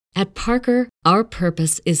At Parker, our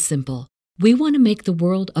purpose is simple. We want to make the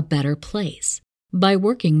world a better place by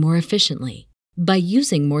working more efficiently, by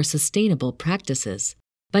using more sustainable practices,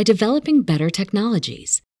 by developing better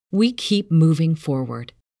technologies. We keep moving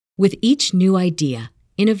forward. With each new idea,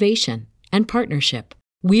 innovation, and partnership,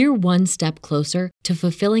 we're one step closer to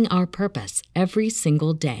fulfilling our purpose every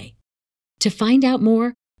single day. To find out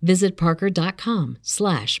more, visit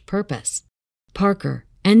parker.com/purpose. Parker,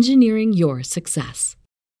 engineering your success.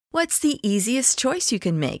 What's the easiest choice you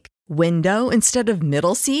can make? Window instead of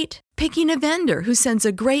middle seat? Picking a vendor who sends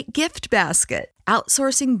a great gift basket?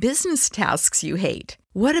 Outsourcing business tasks you hate?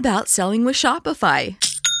 What about selling with Shopify?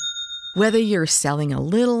 Whether you're selling a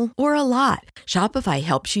little or a lot, Shopify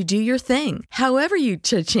helps you do your thing, however you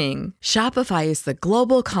cha-ching. Shopify is the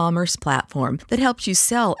global commerce platform that helps you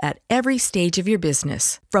sell at every stage of your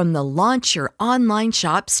business. From the launch your online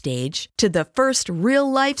shop stage to the first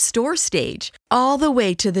real-life store stage, all the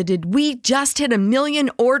way to the did we just hit a million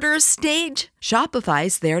orders stage.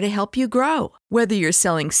 Shopify's there to help you grow. Whether you're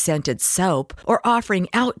selling scented soap or offering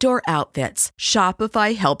outdoor outfits,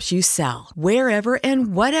 Shopify helps you sell. Wherever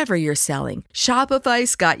and whatever you're selling,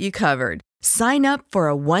 Shopify's got you covered. Sign up for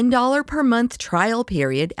a $1 per month trial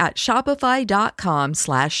period at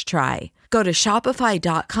shopify.com/try. Go to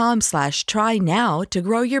shopify.com/try now to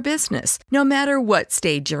grow your business, no matter what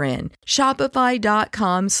stage you're in.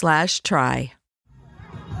 Shopify.com/try.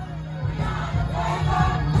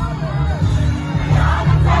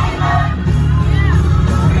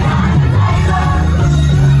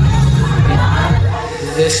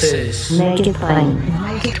 This is Make It Plain.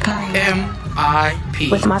 Make It Plain.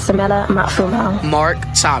 MIP With Masamela Matfumo. Mark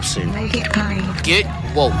Thompson. Make It Plain. Get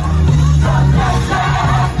woke.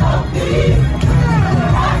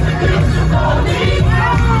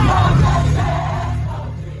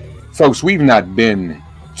 Folks, we've not been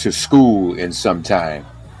to school in some time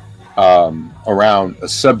around a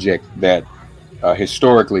subject that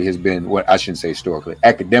historically has been, what I shouldn't say historically,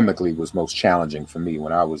 academically was most challenging for me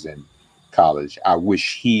when I was in college. I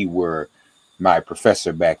wish he were my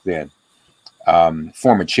professor back then.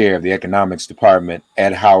 Former chair of the economics department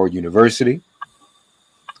at Howard University.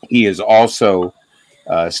 He is also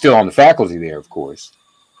still on the faculty there, of course.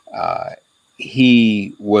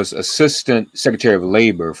 He was Assistant Secretary of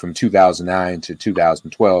Labor from 2009 to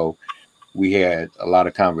 2012. We had a lot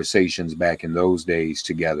of conversations back in those days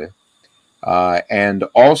together. And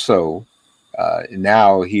also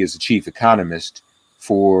now he is the chief economist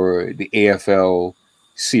for the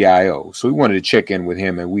AFL-CIO. So we wanted to check in with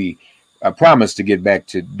him, and we promised to get back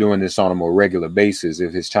to doing this on a more regular basis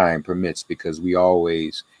if his time permits, because we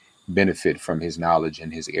always benefit from his knowledge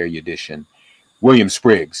and his erudition. William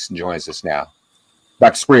Spriggs joins us now.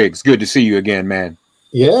 Dr. Spriggs, good to see you again, man.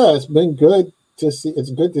 Yeah, it's been good to see. It's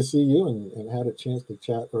good to see you, and had a chance to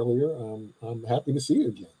chat earlier. I'm happy to see you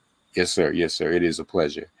again. Yes, sir. Yes, sir. It is a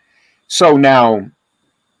pleasure. So now,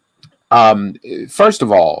 first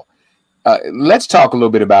of all, let's talk a little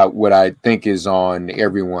bit about what I think is on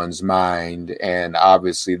everyone's mind, and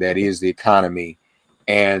obviously that is the economy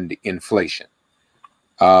and inflation.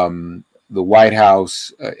 The White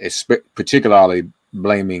House is particularly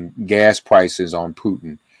blaming gas prices on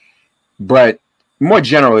Putin. But more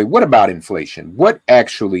generally, what about inflation? What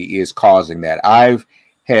actually is causing that? I've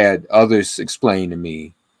had others explain to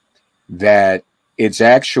me that it's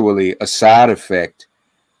actually a side effect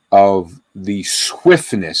of the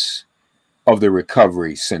swiftness of the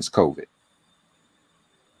recovery since COVID.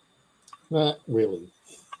 Not really.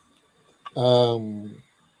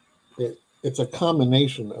 It's a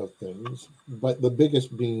combination of things, but the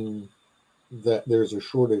biggest being that there's a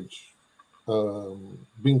shortage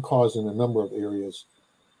being caused in a number of areas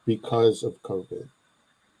because of COVID.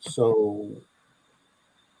 So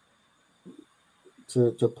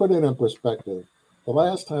to put it in perspective, the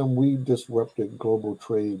last time we disrupted global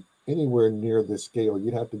trade anywhere near this scale,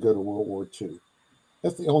 you'd have to go to World War II.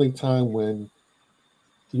 That's the only time when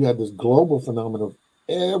you had this global phenomenon of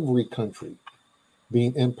every country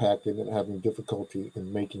being impacted and having difficulty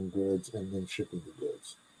in making goods and then shipping the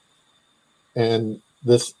goods. And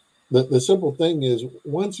the simple thing is,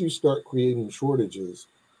 once you start creating shortages,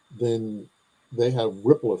 then they have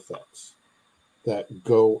ripple effects that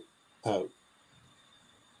go out.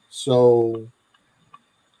 So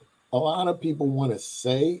a lot of people want to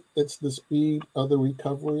say it's the speed of the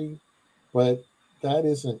recovery, but that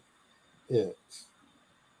isn't it.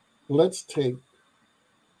 Let's take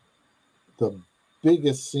the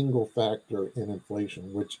biggest single factor in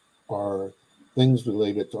inflation, which are things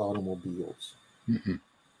related to automobiles. Mm-hmm.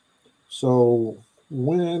 So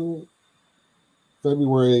when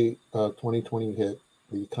February 2020 hit,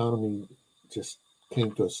 the economy just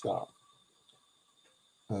came to a stop.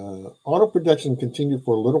 Auto production continued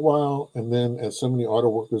for a little while, and then as so many auto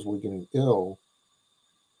workers were getting ill,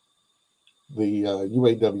 the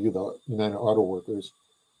UAW, the United Auto Workers,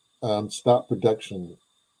 stopped production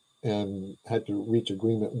and had to reach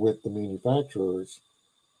agreement with the manufacturers.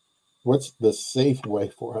 What's the safe way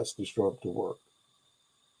for us to show up to work?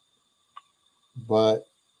 But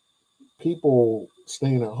people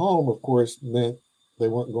staying at home, of course, meant they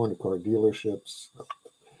weren't going to car dealerships.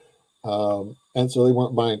 And so they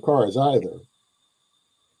weren't buying cars either.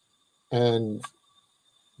 And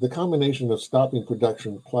the combination of stopping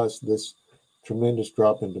production plus this tremendous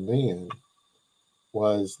drop in demand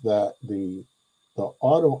was that the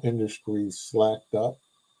auto industry slacked up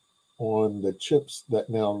on the chips that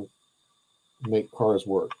now make cars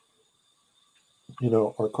work. You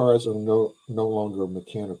know, our cars are no longer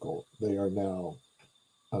mechanical. They are now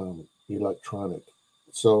electronic.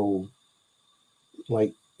 So,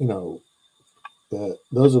 like, you know,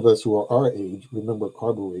 those of us who are our age remember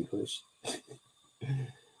carburetors,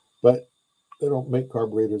 but they don't make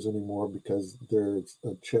carburetors anymore because there's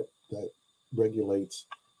a chip that regulates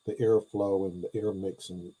the airflow and the air mix,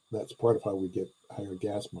 and that's part of how we get higher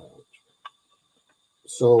gas mileage.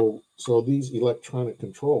 So these electronic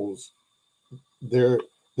controls, they're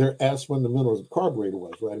as fundamental as the carburetor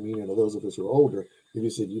was, right? I mean, you know, those of us who are older, if you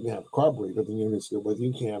said you didn't have a carburetor, then you understood whether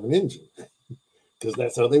you can't have an engine because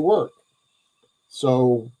that's how they work.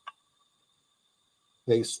 So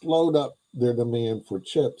they slowed up their demand for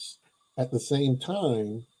chips. At the same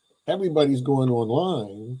time, everybody's going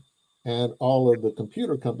online, and all of the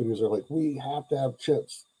computer companies are like, we have to have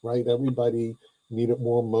chips, right? Everybody needed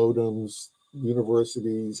more modems,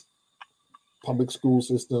 universities, public school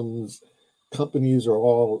systems, companies are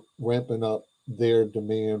all ramping up their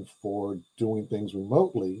demand for doing things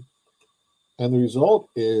remotely. And the result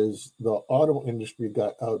is the auto industry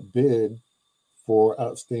got outbid for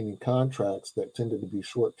outstanding contracts that tended to be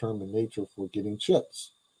short-term in nature for getting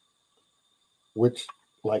chips, which,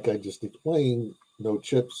 like I just explained, no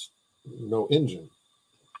chips, no engine.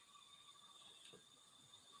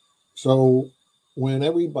 So when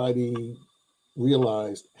everybody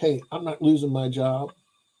realized, hey, I'm not losing my job,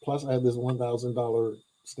 plus I have this $1,000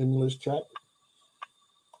 stimulus check,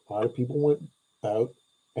 a lot of people went out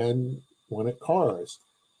and wanted cars.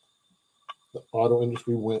 The auto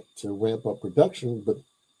industry went to ramp up production, but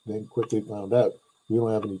then quickly found out we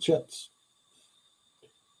don't have any chips.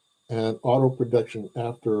 And auto production,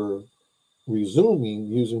 after resuming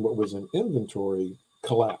using what was in inventory,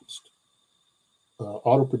 collapsed.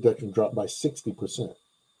 Auto production dropped by 60%.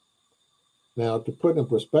 Now, to put in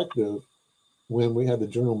perspective, when we had the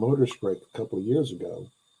General Motors strike a couple of years ago,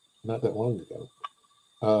 not that long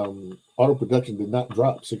ago, auto production did not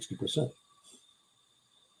drop 60%.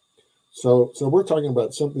 So we're talking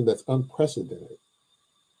about something that's unprecedented.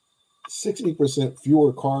 60%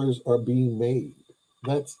 fewer cars are being made.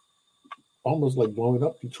 That's almost like blowing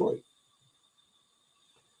up Detroit.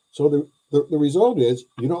 So the result is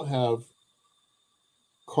you don't have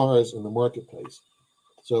cars in the marketplace.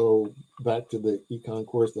 So back to the econ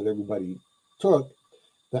course that everybody took,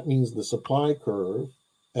 that means the supply curve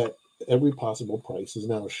at every possible price is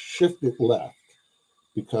now shifted left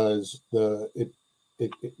because the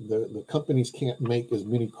companies can't make as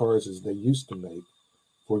many cars as they used to make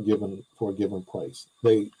for a given price.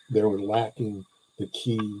 They were lacking the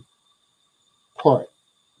key part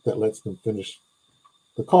that lets them finish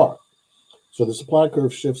the car. So the supply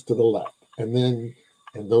curve shifts to the left. And then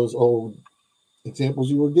in those old examples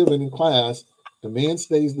you were given in class, demand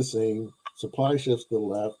stays the same, supply shifts to the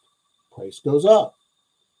left, price goes up,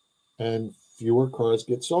 and fewer cars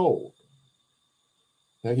get sold.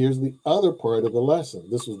 Now here's the other part of the lesson.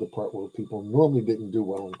 This was the part where people normally didn't do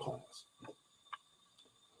well in class.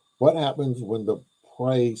 What happens when the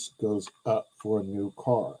price goes up for a new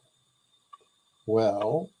car?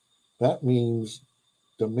 Well, that means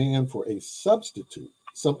demand for a substitute,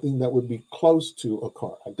 something that would be close to a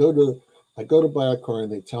car. I go to buy a car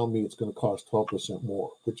and they tell me it's going to cost 12%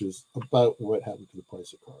 more, which is about what happened to the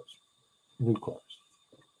price of cars, new cars.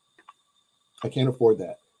 I can't afford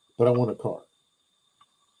that, but I want a car.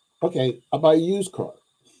 Okay, I'll buy a used car.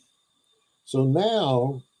 So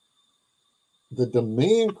now the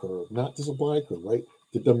demand curve, not the supply curve, right?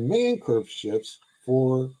 The demand curve shifts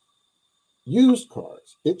for used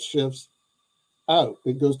cars. It shifts out.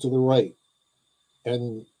 It goes to the right.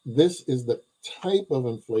 And this is the type of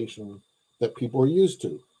inflation that people are used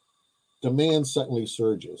to. Demand suddenly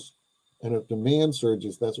surges. And if demand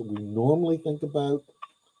surges, that's what we normally think about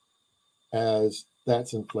as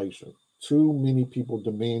that's inflation. Too many people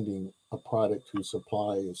demanding a product whose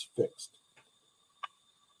supply is fixed.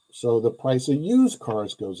 So the price of used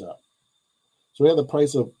cars goes up. So we have the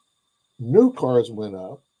price of new cars went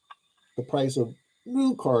up. The price of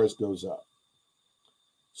new cars goes up.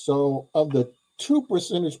 So of the 2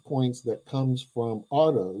 percentage points that comes from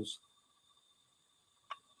autos,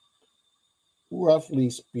 roughly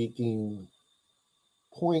speaking,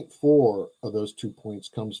 0.4 of those 2 points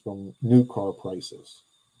comes from new car prices.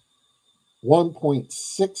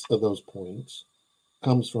 1.6 of those points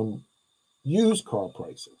comes from used car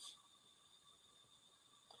prices.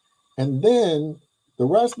 And then the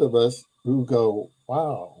rest of us who go,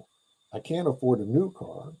 wow, I can't afford a new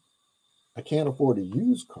car. I can't afford a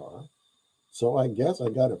used car. So I guess I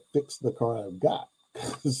got to fix the car I've got.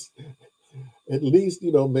 Because at least,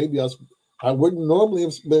 maybe I wouldn't normally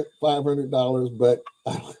have spent $500, but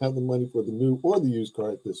I don't have the money for the new or the used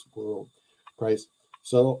car at this world price.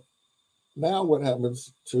 So now what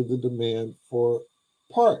happens to the demand for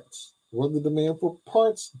parts? Well, the demand for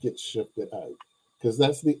parts gets shifted out because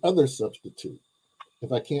that's the other substitute.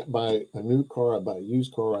 If I can't buy a new car, I buy a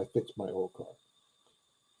used car, I fix my old car.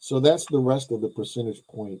 So that's the rest of the percentage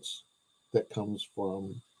points that comes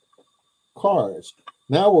from cars.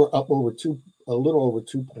 Now we're up a little over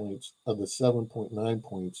 2 points of the 7.9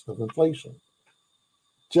 points of inflation.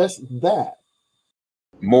 Just that.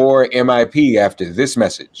 More MIP after this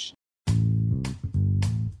message.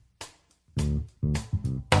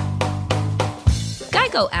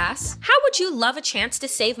 Geico asks, how would you love a chance to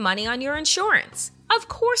save money on your insurance? Of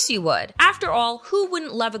course you would. After all, who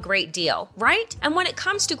wouldn't love a great deal, right? And when it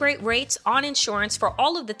comes to great rates on insurance for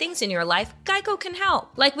all of the things in your life, Geico can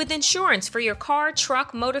help. Like with insurance for your car,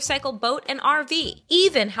 truck, motorcycle, boat, and RV.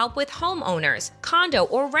 Even help with homeowners, condo,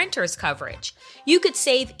 or renters coverage. You could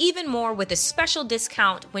save even more with a special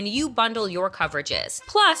discount when you bundle your coverages.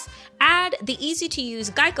 Plus, add the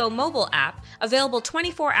easy-to-use Geico mobile app, available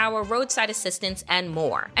 24-hour roadside assistance, and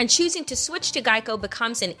more. And choosing to switch to Geico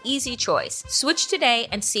becomes an easy choice. Switch today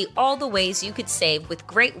and see all the ways you could save with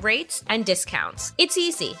great rates and discounts. It's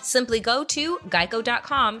easy. Simply go to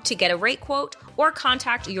geico.com to get a rate quote or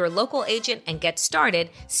contact your local agent and get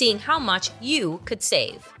started seeing how much you could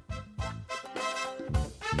save.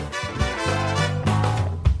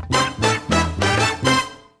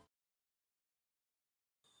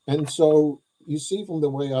 And so you see from the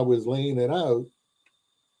way I was laying it out,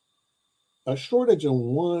 a shortage in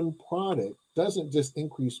one product doesn't just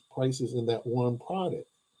increase prices in that one product.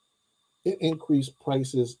 It increased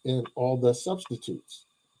prices in all the substitutes.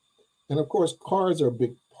 And of course, cars are a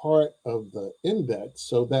big part of the index,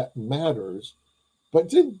 so that matters. But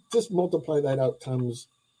just multiply that out times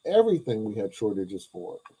everything we had shortages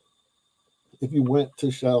for. If you went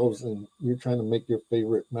to shelves and you're trying to make your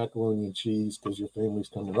favorite macaroni and cheese because your family's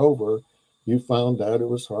coming over, you found out it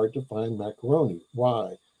was hard to find macaroni.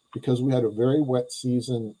 Why? Because we had a very wet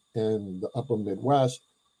season in the upper Midwest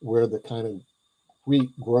where the kind of wheat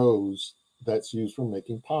grows that's used for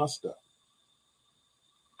making pasta.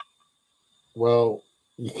 Well,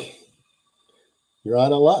 you're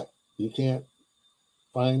out of luck. You can't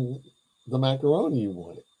find the macaroni you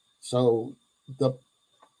wanted. So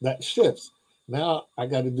that shifts. Now I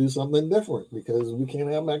got to do something different because we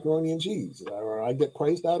can't have macaroni and cheese, or I get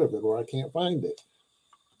priced out of it, or I can't find it.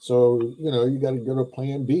 So, you got to go to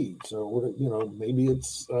plan B. So, maybe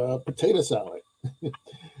it's potato salad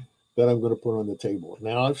that I'm going to put on the table.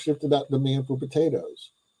 Now I've shifted out demand for potatoes.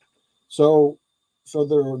 So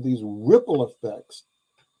there are these ripple effects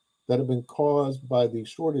that have been caused by these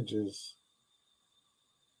shortages.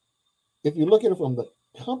 If you look at it from the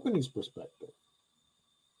company's perspective,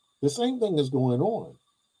 the same thing is going on.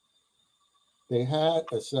 They had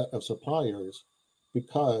a set of suppliers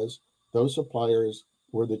because those suppliers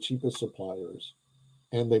were the cheapest suppliers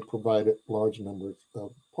and they provided large numbers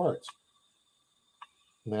of parts.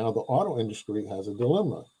 Now the auto industry has a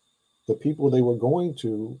dilemma. The people they were going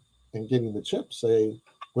to and getting the chips say,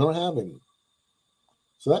 we don't have any.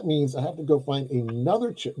 So that means I have to go find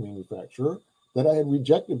another chip manufacturer that I had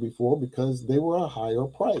rejected before because they were a higher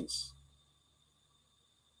price.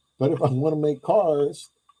 But if I want to make cars,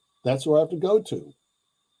 that's where I have to go to.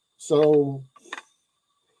 So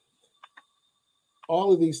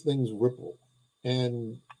all of these things ripple.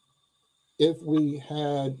 And if we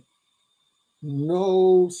had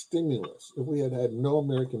no stimulus, if we had had no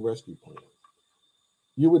American Rescue Plan,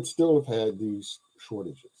 you would still have had these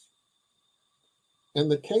shortages. In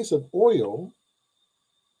the case of oil,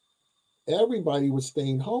 everybody was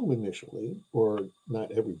staying home initially, or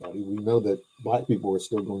not everybody. We know that Black people were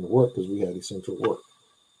still going to work because we had essential work.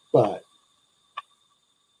 But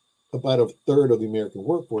about a third of the American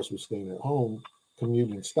workforce was staying at home,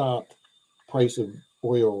 commuting stopped, price of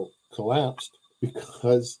oil collapsed,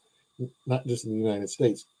 because not just in the United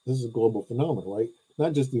States, this is a global phenomenon, right?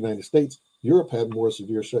 Not just the United States, Europe had more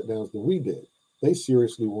severe shutdowns than we did. They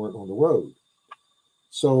seriously weren't on the road.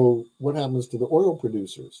 So what happens to the oil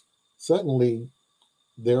producers? Suddenly,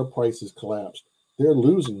 their prices collapsed. They're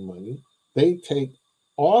losing money. They take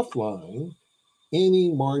offline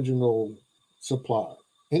any marginal supply,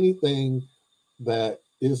 anything that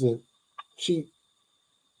isn't cheap,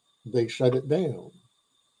 they shut it down.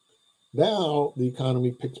 Now the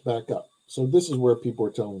economy picks back up. So this is where people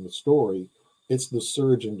are telling the story. It's the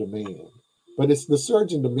surge in demand, but it's the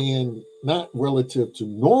surge in demand not relative to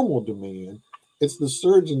normal demand. It's the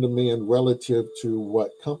surge in demand relative to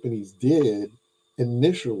what companies did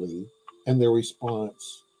initially and their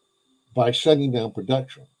response by shutting down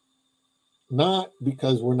production. Not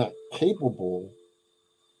because we're not capable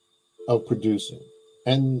of producing.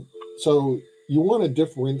 And so you want to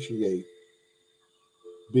differentiate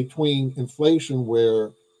between inflation where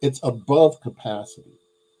it's above capacity.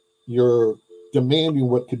 You're demanding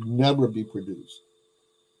what could never be produced.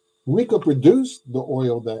 We could produce the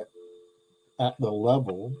oil that at the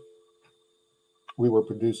level we were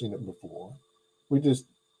producing it before. We just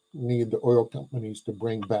need the oil companies to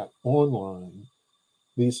bring back online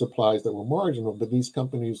these supplies that were marginal, but these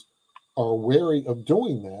companies are wary of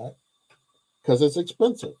doing that because it's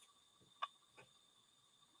expensive.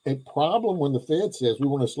 A problem when the Fed says we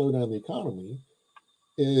want to slow down the economy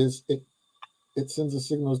is it sends a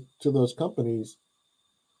signal to those companies.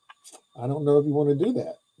 I don't know if you want to do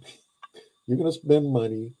that. You're going to spend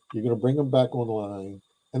money, you're going to bring them back online,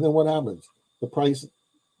 and then what happens? The price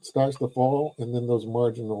starts to fall, and then those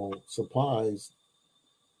marginal supplies,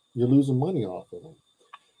 you're losing money off of them.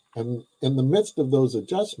 And in the midst of those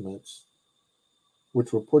adjustments,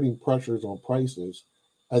 which were putting pressures on prices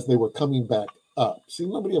as they were coming back up. See,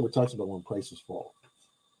 nobody ever talks about when prices fall.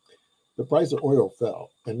 The price of oil fell,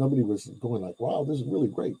 and nobody was going like, wow, this is really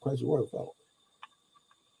great. Price of oil fell.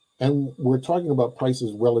 And we're talking about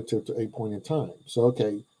prices relative to a point in time. So,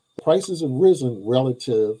 okay, prices have risen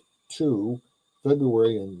relative to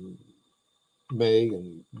February and May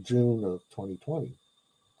and June of 2020.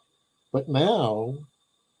 But now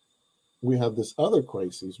we have this other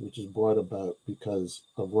crisis, which is brought about because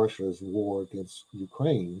of Russia's war against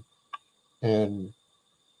Ukraine. And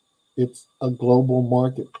it's a global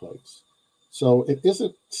marketplace. So it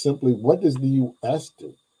isn't simply what does the U.S.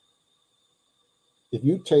 do? If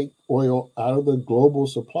you take oil out of the global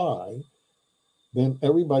supply, then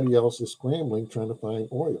everybody else is scrambling trying to find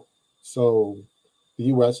oil. So the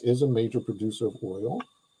U.S. is a major producer of oil.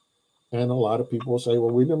 And a lot of people will say,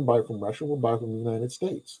 well, we didn't buy from Russia, we'll buy from the United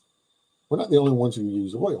States. We're not the only ones who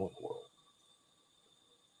use oil in the world.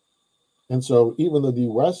 And so even though the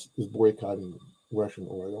U.S. is boycotting Russian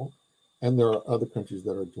oil, and there are other countries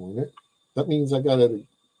that are doing it, that means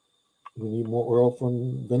we need more oil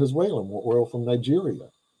from Venezuela, more oil from Nigeria.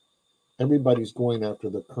 Everybody's going after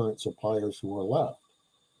the current suppliers who are left.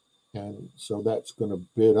 And so that's going to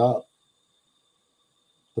bid up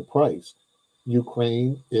the price.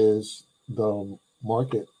 Ukraine is the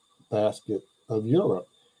market basket of Europe.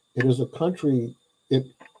 It is a country,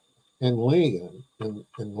 in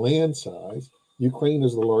land size, Ukraine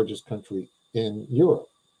is the largest country in Europe.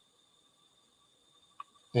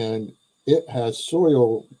 And it has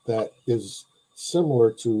soil that is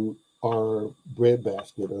similar to our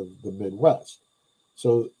breadbasket of the Midwest.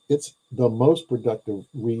 So it's the most productive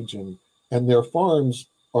region, and their farms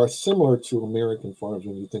are similar to American farms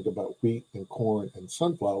when you think about wheat and corn and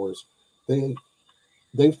sunflowers.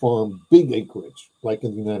 They farm big acreage, like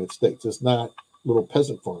in the United States. It's not little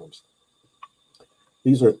peasant farms.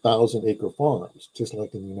 These are 1,000-acre farms, just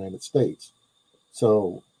like in the United States.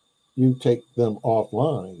 So you take them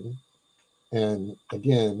offline, and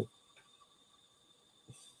again,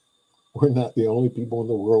 we're not the only people in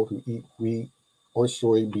the world who eat wheat or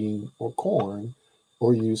soybean or corn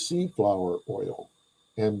or use seed flour oil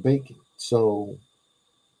and baking. So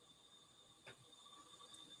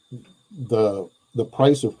the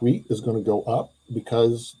price of wheat is going to go up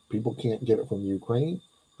because people can't get it from Ukraine.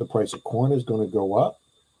 The price of corn is going to go up,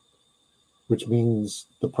 which means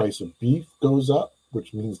the price of beef goes up,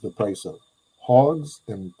 which means the price of hogs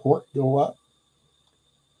and pork go up,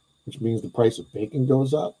 which means the price of bacon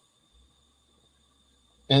goes up.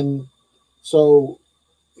 And so,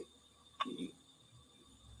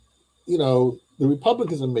 the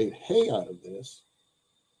Republicans have made hay out of this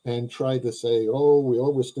and tried to say, oh, we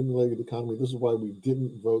overstimulated the economy. This is why we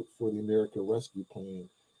didn't vote for the American Rescue Plan.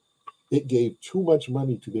 It gave too much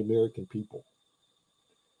money to the American people.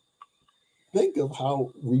 Think of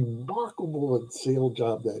how remarkable a sales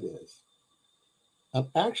job that is. I'm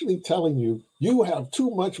actually telling you, you have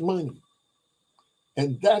too much money.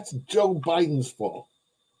 And that's Joe Biden's fault.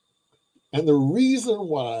 And the reason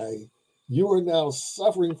why you are now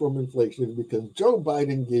suffering from inflation is because Joe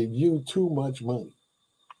Biden gave you too much money.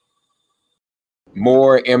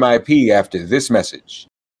 More MIP after this message.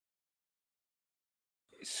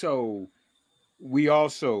 So we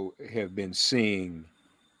also have been seeing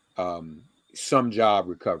some job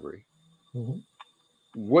recovery. Mm-hmm.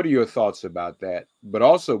 What are your thoughts about that? But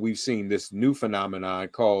also we've seen this new phenomenon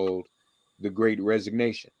called the Great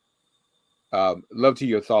Resignation. Love to hear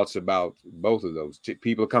your thoughts about both of those.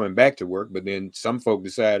 People are coming back to work, but then some folk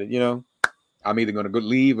decided, I'm either going to go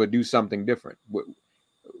leave or do something different.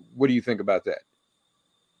 What do you think about that?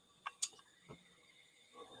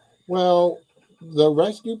 Well, the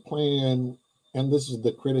rescue plan, and this is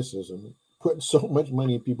the criticism, put so much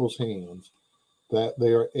money in people's hands that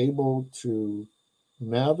they are able to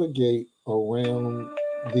navigate around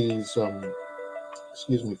these,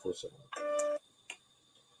 excuse me for a second,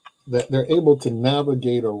 that they're able to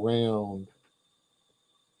navigate around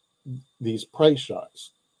these price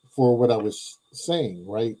shocks for what I was saying,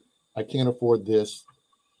 right? I can't afford this,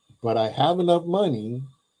 but I have enough money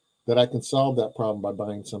that I can solve that problem by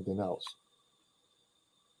buying something else.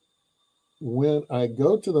 When I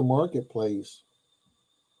go to the marketplace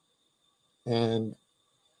and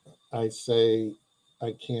I say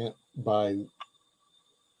I can't buy,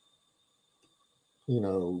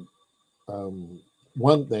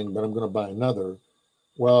 one thing, but I'm going to buy another.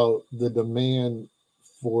 Well, the demand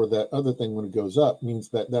for that other thing when it goes up means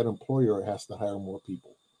that employer has to hire more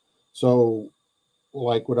people. So,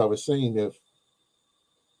 like what I was saying,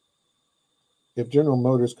 if General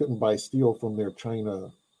Motors couldn't buy steel from their China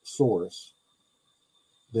source,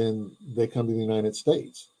 then they come to the United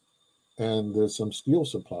States and there's some steel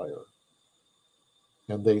supplier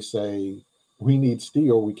and they say, we need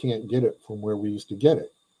steel, we can't get it from where we used to get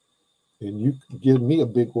it. And you give me a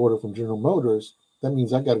big order from General Motors, that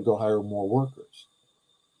means I got to go hire more workers.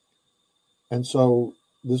 And so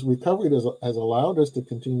this recovery has allowed us to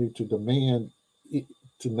continue to demand,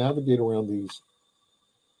 to navigate around these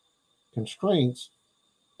constraints.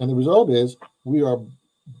 And the result is we are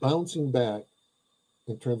bouncing back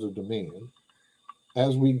in terms of demand.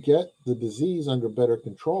 As we get the disease under better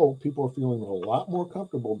control, people are feeling a lot more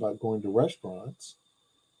comfortable about going to restaurants.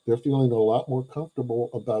 They're feeling a lot more comfortable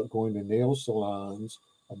about going to nail salons,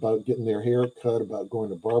 about getting their hair cut, about going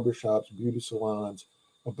to barbershops, beauty salons,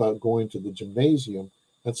 about going to the gymnasium.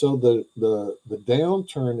 And so the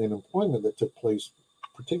downturn in employment that took place,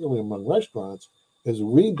 particularly among restaurants, is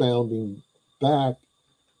rebounding back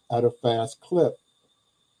at a fast clip.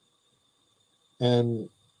 And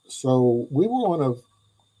so we were on a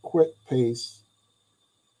quick pace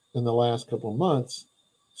in the last couple of months,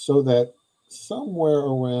 so that somewhere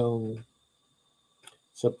around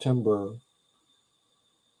September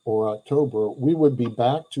or October, we would be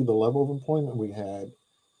back to the level of employment we had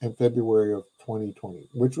in February of 2020,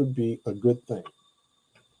 which would be a good thing.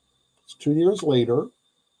 It's 2 years later,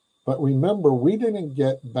 but remember, we didn't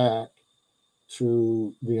get back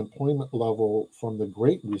to the employment level from the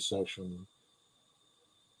Great Recession.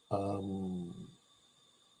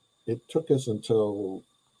 It took us until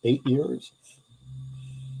 8 years,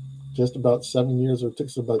 just about 7 years, or it took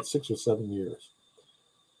us about 6 or 7 years.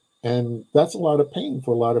 And that's a lot of pain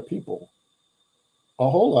for a lot of people. A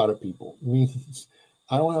whole lot of people. Means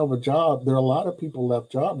I don't have a job. There are a lot of people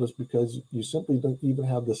left jobless because you simply don't even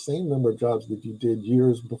have the same number of jobs that you did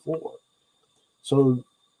years before. So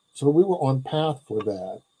we were on path for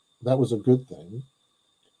that. That was a good thing.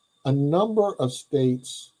 A number of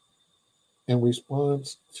states, in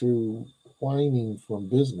response to whining from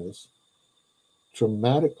business,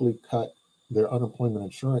 dramatically cut their unemployment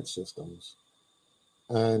insurance systems.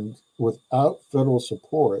 And without federal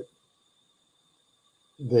support,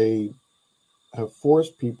 they have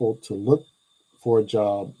forced people to look for a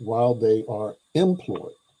job while they are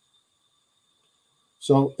employed.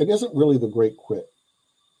 So it isn't really the great quit.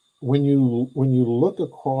 When you look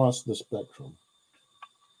across the spectrum,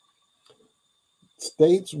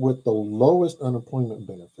 states with the lowest unemployment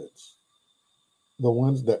benefits, the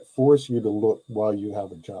ones that force you to look while you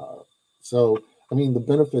have a job. So, I mean, the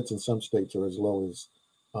benefits in some states are as low as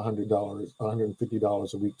 $100,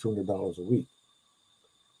 $150 a week, $200 a week.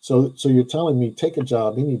 So you're telling me take a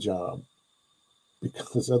job, any job,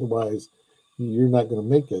 because otherwise you're not going to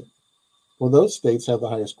make it. Well, those states have the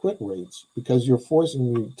highest quit rates because you're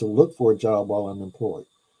forcing me to look for a job while I'm employed.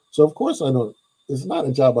 So of course it's not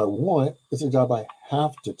a job I want, it's a job I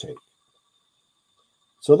have to take.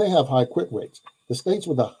 So they have high quit rates. The states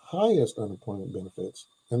with the highest unemployment benefits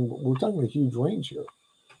and we're talking a huge range here.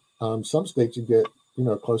 Some states you get,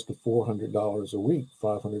 close to $400 a week,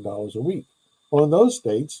 $500 a week. Well, in those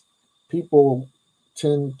states, people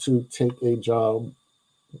tend to take a job.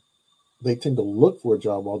 They tend to look for a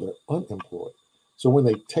job while they're unemployed. So when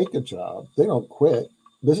they take a job, they don't quit.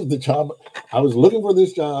 This is the job. I was looking for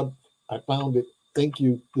this job. I found it. Thank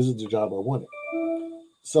you. This is the job I wanted.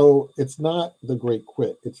 So it's not the great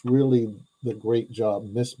quit. It's really the great job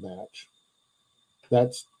mismatch.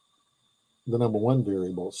 That's the number one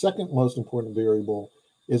variable. Second most important variable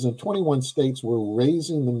is in 21 states, we're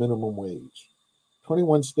raising the minimum wage.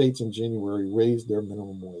 21 states in January raised their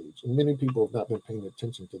minimum wage. And many people have not been paying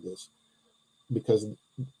attention to this because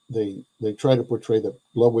they try to portray that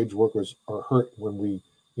low-wage workers are hurt when we,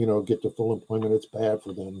 get to full employment. It's bad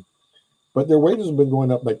for them. But their wages have been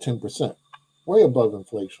going up by 10%, way above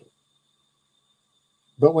inflation.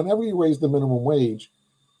 But whenever you raise the minimum wage,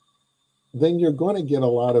 then you're going to get a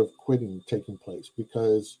lot of quitting taking place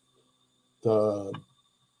because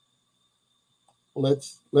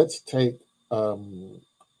let's take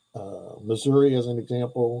Missouri as an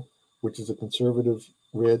example, which is a conservative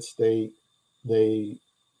red state. They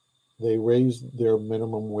raised their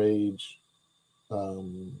minimum wage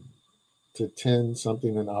to 10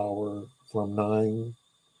 something an hour from 9.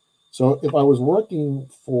 So if I was working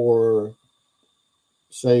for,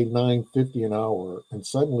 say, $9.50 an hour, and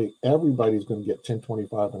suddenly everybody's going to get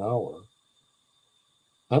 $10.25 an hour,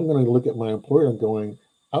 I'm going to look at my employer and going,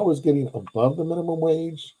 I was getting above the minimum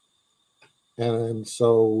wage. And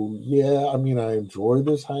so, I enjoy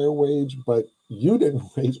this higher wage, but you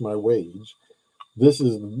didn't raise my wage. This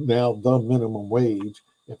is now the minimum wage.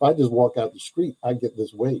 If I just walk out the street, I get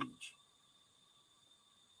this wage.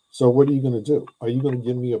 So what are you going to do? Are you going to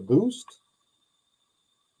give me a boost?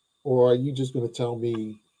 Or are you just going to tell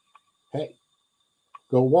me, hey,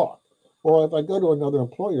 go walk? Or if I go to another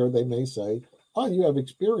employer, they may say, oh, you have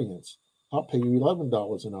experience. I'll pay you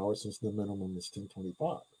 $11 an hour since the minimum is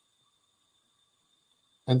 $10.25.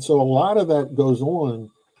 And so a lot of that goes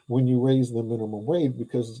on when you raise the minimum wage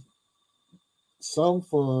because some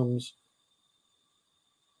firms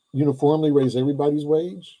uniformly raise everybody's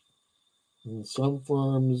wage. And some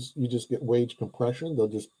firms, you just get wage compression. They'll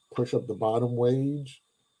just push up the bottom wage.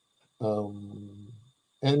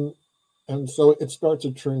 And so it starts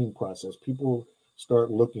a churning process. People start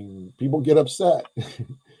looking, people get upset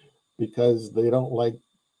because they don't like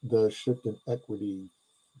the shift in equity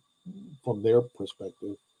from their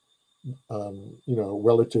perspective,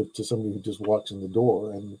 relative to somebody who just walks in the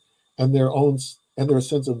door and their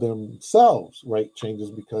sense of themselves, right, changes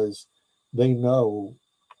because they now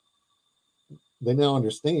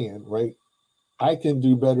understand, right, I can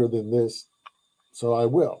do better than this, so I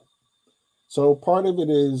will. So part of it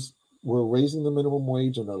is we're raising the minimum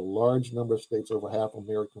wage in a large number of states. Over half of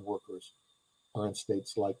American workers are in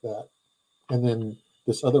states like that. And then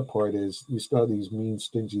this other part is you start these mean,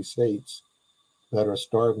 stingy states that are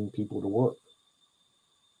starving people to work.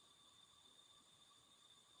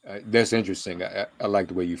 That's interesting. I like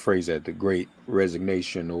the way you phrase that, the great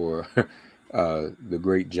resignation or the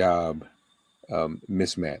great job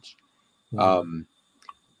mismatch. Mm-hmm.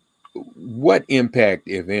 What impact,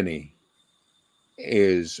 if any,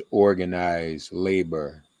 is organized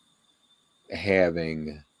labor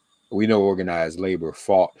having? We know organized labor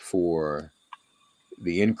fought for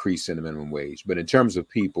the increase in the minimum wage, but in terms of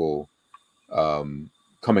people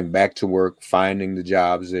coming back to work, finding the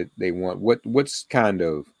jobs that they want, what's kind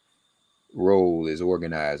of role is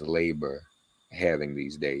organized labor having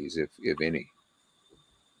these days, if any?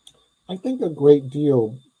 I think a great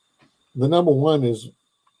deal. The number one is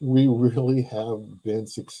we really have been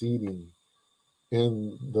succeeding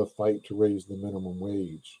in the fight to raise the minimum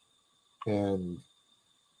wage. And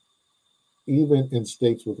even in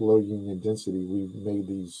states with low union density, we've made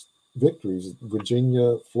these victories.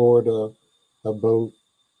 Virginia, Florida have both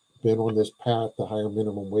been on this path to higher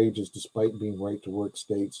minimum wages despite being right to work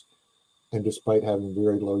states and despite having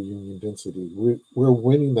very low union density. We're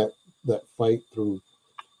winning that fight through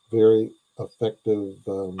very effective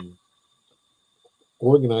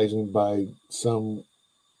organizing by some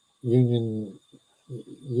union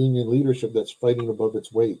leadership that's fighting above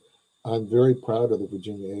its weight. I'm very proud of the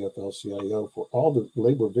Virginia AFL-CIO for all the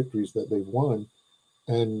labor victories that they've won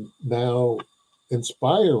and now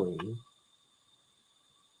inspiring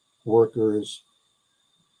workers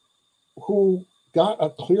who got a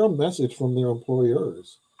clear message from their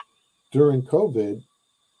employers during COVID,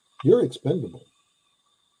 you're expendable.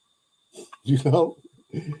 If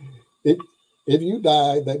you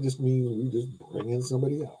die, that just means we just bring in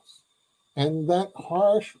somebody else. And that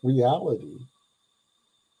harsh reality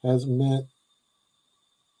has meant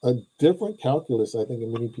a different calculus, I think,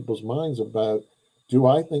 in many people's minds about, do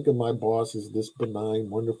I think of my boss as this benign,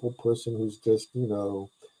 wonderful person who's just,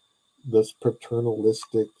 this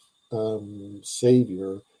paternalistic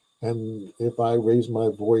savior, and if I raise my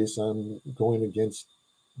voice, I'm going against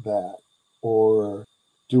that? Or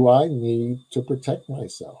do I need to protect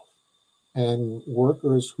myself? And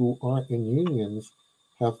workers who aren't in unions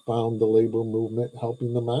have found the labor movement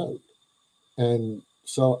helping them out. And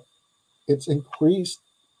so it's increased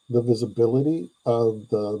the visibility of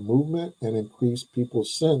the movement and increased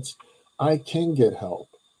people's sense I can get help.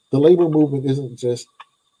 The labor movement isn't just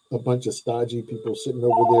a bunch of stodgy people sitting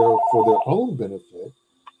over there for their own benefit.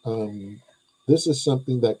 This is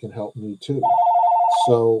something that can help me too.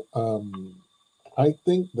 So I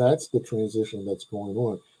think that's the transition that's going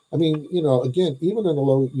on. I mean, again, even in a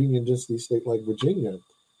low union density state like Virginia,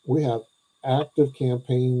 we have active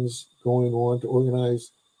campaigns going on to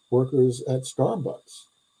organize workers at Starbucks.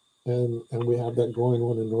 And we have that going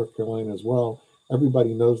on in North Carolina as well.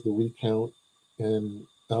 Everybody knows the recount in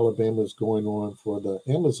Alabama is going on for the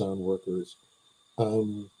Amazon workers.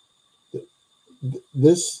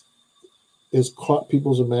 This has caught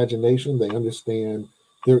people's imagination. They understand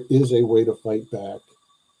there is a way to fight back.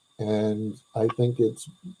 And I think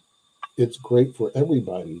it's great for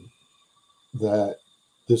everybody that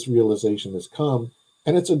this realization has come.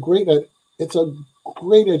 And it's a great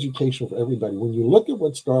education for everybody. When you look at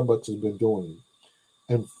what Starbucks has been doing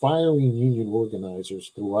and firing union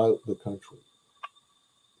organizers throughout the country,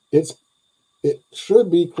 it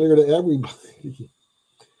should be clear to everybody.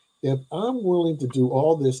 If I'm willing to do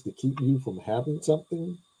all this to keep you from having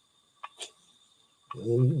something,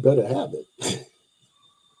 then you better have it.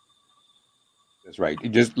 That's right.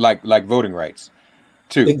 Just like voting rights,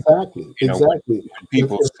 too. Exactly. When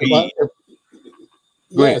people see.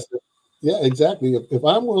 Yes. Yeah, exactly. If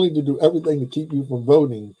I'm willing to do everything to keep you from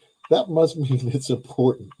voting, that must mean it's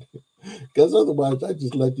important. Because otherwise, I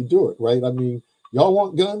just let you do it, right? I mean, y'all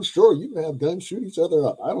want guns? Sure, you can have guns, shoot each other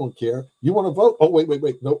up. I don't care. You want to vote? Oh, wait.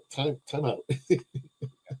 No, time out.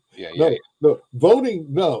 No, voting,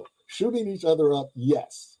 no. Shooting each other up,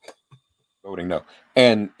 yes. Voting, no.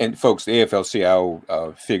 And folks, the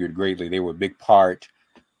AFL-CIO figured greatly. They were a big part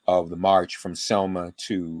of the march from Selma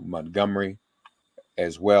to Montgomery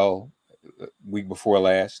as well, week before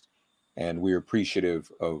last. And we're appreciative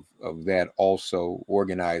of that also.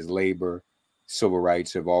 Organized labor, civil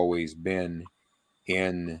rights have always been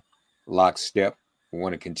in lockstep. We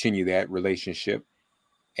want to continue that relationship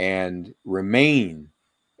and remain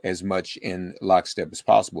as much in lockstep as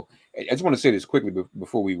possible. I just want to say this quickly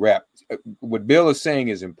before we wrap. What Bill is saying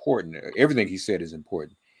is important. Everything he said is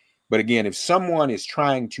important. But again, if someone is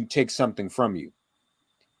trying to take something from you,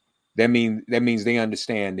 that means they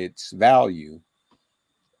understand its value.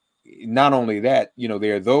 Not only that,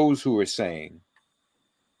 there are those who are saying,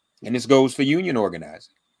 and this goes for union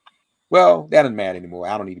organizing, well, that doesn't matter anymore.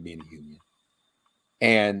 I don't need to be in a union.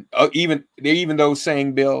 And even those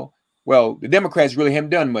saying, Bill, well, the Democrats really haven't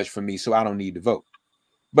done much for me, so I don't need to vote.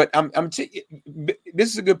 But this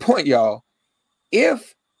is a good point, y'all.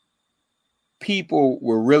 If people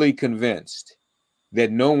were really convinced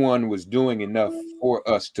that no one was doing enough for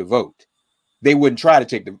us to vote, they wouldn't try to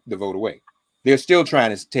take the vote away. They're still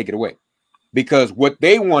trying to take it away because what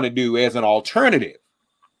they want to do as an alternative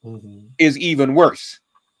is even worse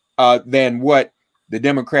than what the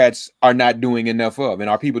Democrats are not doing enough of. And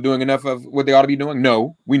are people doing enough of what they ought to be doing?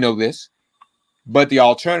 No, we know this. But the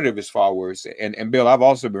alternative is far worse. And Bill, I've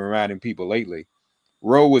also been reminding people lately,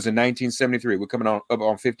 Roe was in 1973. We're coming up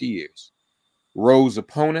on 50 years. Roe's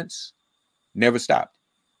opponents never stopped.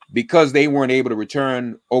 Because they weren't able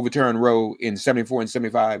to overturn Roe in 74 and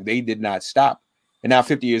 75, they did not stop. And now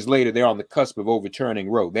 50 years later, they're on the cusp of overturning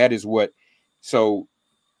Roe. That is so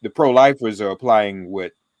the pro-lifers are applying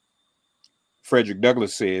what Frederick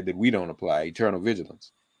Douglass said that we don't apply, eternal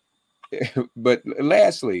vigilance. But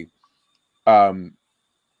lastly,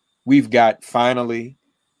 we've got finally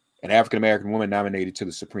an African-American woman nominated to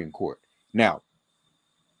the Supreme Court. Now,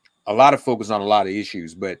 a lot of focus on a lot of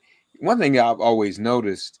issues, but one thing I've always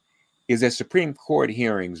noticed is that Supreme Court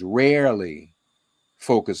hearings rarely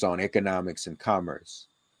focus on economics and commerce.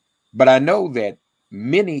 But I know that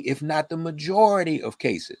many, if not the majority of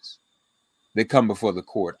cases that come before the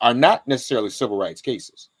court are not necessarily civil rights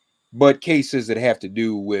cases, but cases that have to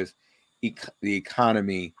do with the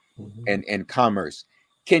economy and commerce.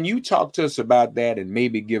 Can you talk to us about that and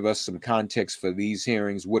maybe give us some context for these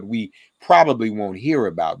hearings, what we probably won't hear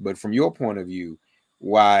about, but from your point of view,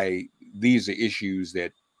 why these are issues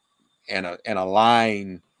that and a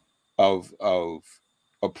line of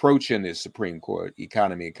approaching the Supreme Court,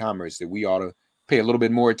 economy and commerce, that we ought to pay a little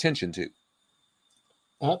bit more attention to.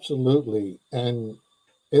 Absolutely. And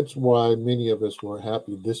it's why many of us were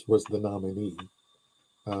happy this was the nominee.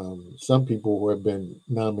 Some people who have been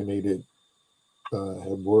nominated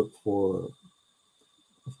have worked for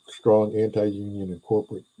strong anti-union and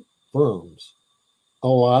corporate firms. A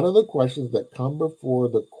lot of the questions that come before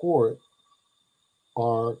the court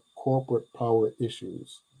are corporate power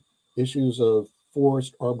issues of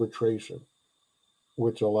forced arbitration,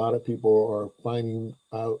 which a lot of people are finding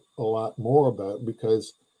out a lot more about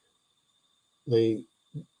because they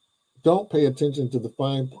don't pay attention to the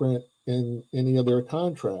fine print in any of their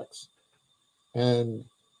contracts, and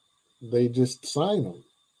they just sign them.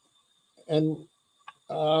 And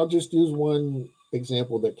I'll just use one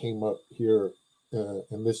example that came up here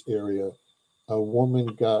in this area. A woman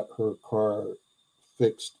got her car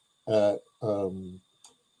fixed at an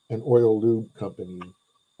oil lube company,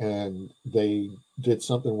 and they did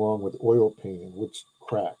something wrong with oil pan, which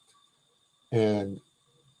cracked. And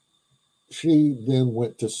she then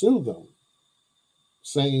went to sue them,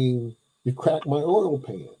 saying, "You cracked my oil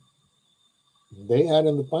pan." They had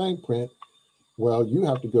in the fine print, "Well, you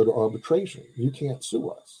have to go to arbitration. You can't sue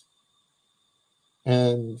us."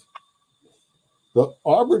 And the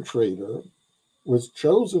arbitrator was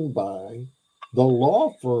chosen by the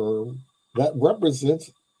law firm that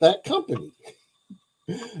represents that company.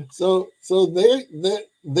 So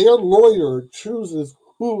their lawyer chooses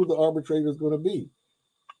who the arbitrator is going to be.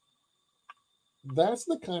 That's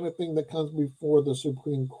the kind of thing that comes before the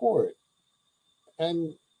Supreme Court.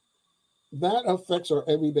 And that affects our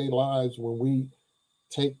everyday lives when we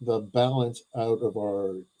take the balance out of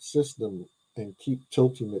our system and keep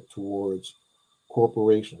tilting it towards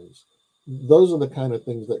corporations. Those are the kind of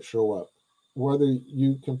things that show up. Whether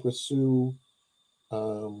you can pursue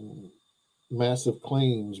massive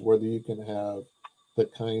claims, whether you can have the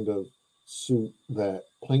kind of suit that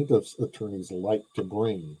plaintiffs' attorneys like to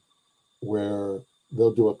bring, where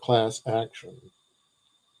they'll do a class action.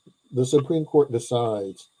 The Supreme Court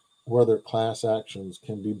decides whether class actions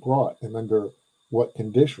can be brought and under what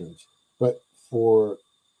conditions. But for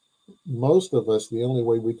most of us, the only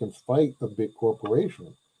way we can fight a big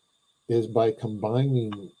corporation is by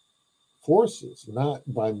combining forces, not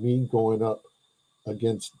by me going up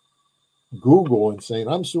against Google and saying,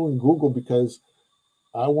 "I'm suing Google because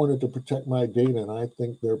I wanted to protect my data and I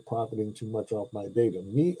think they're profiting too much off my data."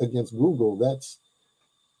 Me against Google, that's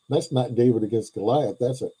not David against Goliath.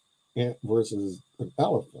 That's an ant versus an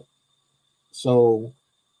elephant. So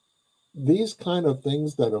these kind of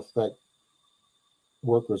things that affect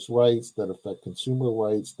workers' rights, that affect consumer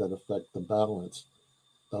rights, that affect the balance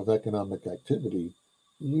of economic activity,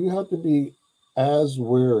 you have to be as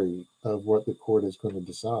wary of what the court is going to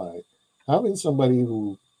decide. Having somebody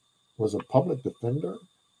who was a public defender,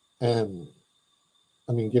 and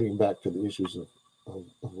I mean, getting back to the issues of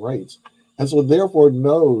rights, and so therefore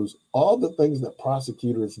knows all the things that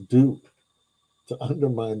prosecutors do to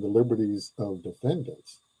undermine the liberties of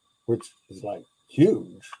defendants, which is like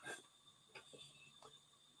huge.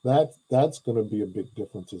 That's going to be a big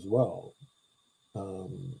difference as well.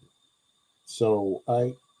 So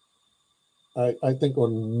I think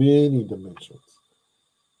on many dimensions,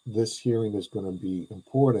 this hearing is going to be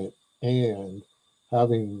important, and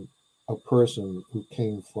having a person who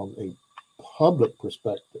came from a public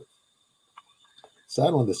perspective,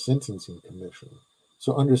 sat on the Sentencing Commission,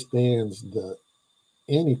 so understands the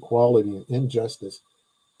inequality and injustice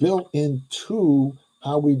built into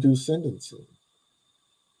how we do sentencing,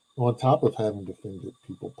 on top of having defended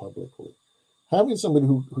people publicly. Having somebody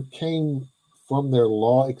who came from their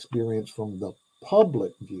law experience from the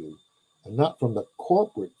public view and not from the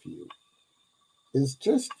corporate view is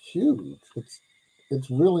just huge. It's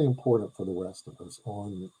really important for the rest of us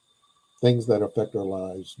on things that affect our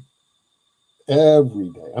lives every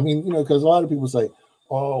day. I mean, because a lot of people say,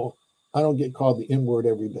 "Oh, I don't get called the N-word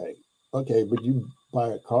every day." Okay, but you buy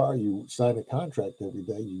a car, you sign a contract every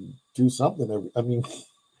day, you do something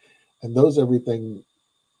and those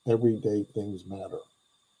everyday things matter.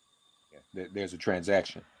 Yeah, there's a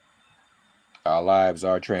transaction. Our lives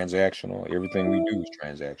are transactional. Everything we do is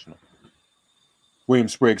transactional. William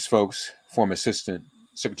Spriggs, folks, former Assistant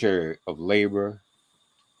Secretary of Labor,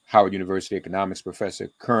 Howard University economics professor,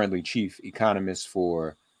 currently chief economist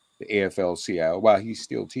for the AFL-CIO. While he's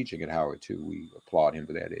still teaching at Howard, too, we applaud him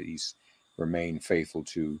for that. He's remained faithful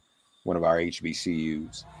to one of our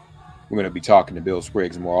HBCUs. We're going to be talking to Bill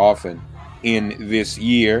Spriggs more often in this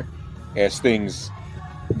year as things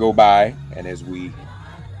go by and as we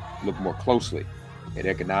look more closely at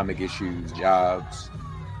economic issues, jobs,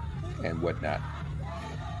 and whatnot.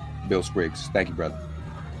 Bill Spriggs, thank you, brother.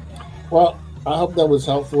 Well, I hope that was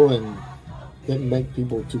helpful and didn't make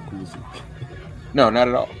people too queasy. No, not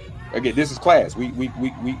at all. Again, this is class. We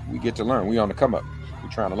get to learn. We on the come up. We're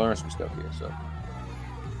trying to learn some stuff here. So,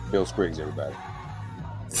 Bill Spriggs, everybody.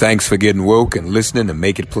 Thanks for getting woke and listening to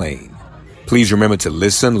Make It Plain. Please remember to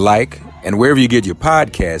listen, like, and wherever you get your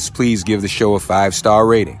podcasts, please give the show a 5-star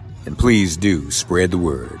rating. And please do spread the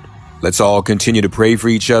word. Let's all continue to pray for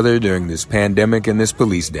each other during this pandemic and this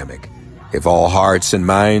police-demic. If all hearts and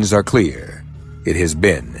minds are clear, it has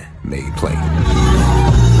been made plain.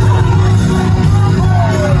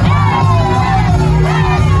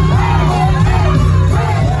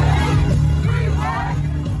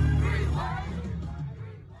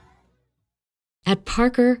 At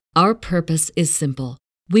Parker, our purpose is simple.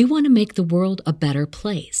 We want to make the world a better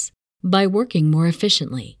place by working more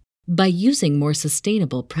efficiently, by using more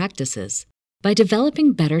sustainable practices, by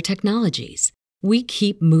developing better technologies. We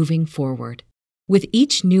keep moving forward. With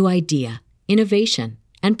each new idea, innovation,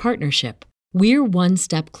 and partnership, we're one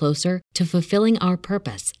step closer to fulfilling our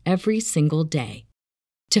purpose every single day.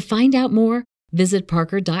 To find out more, visit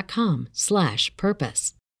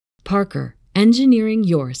parker.com/purpose. Parker, engineering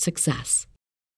your success.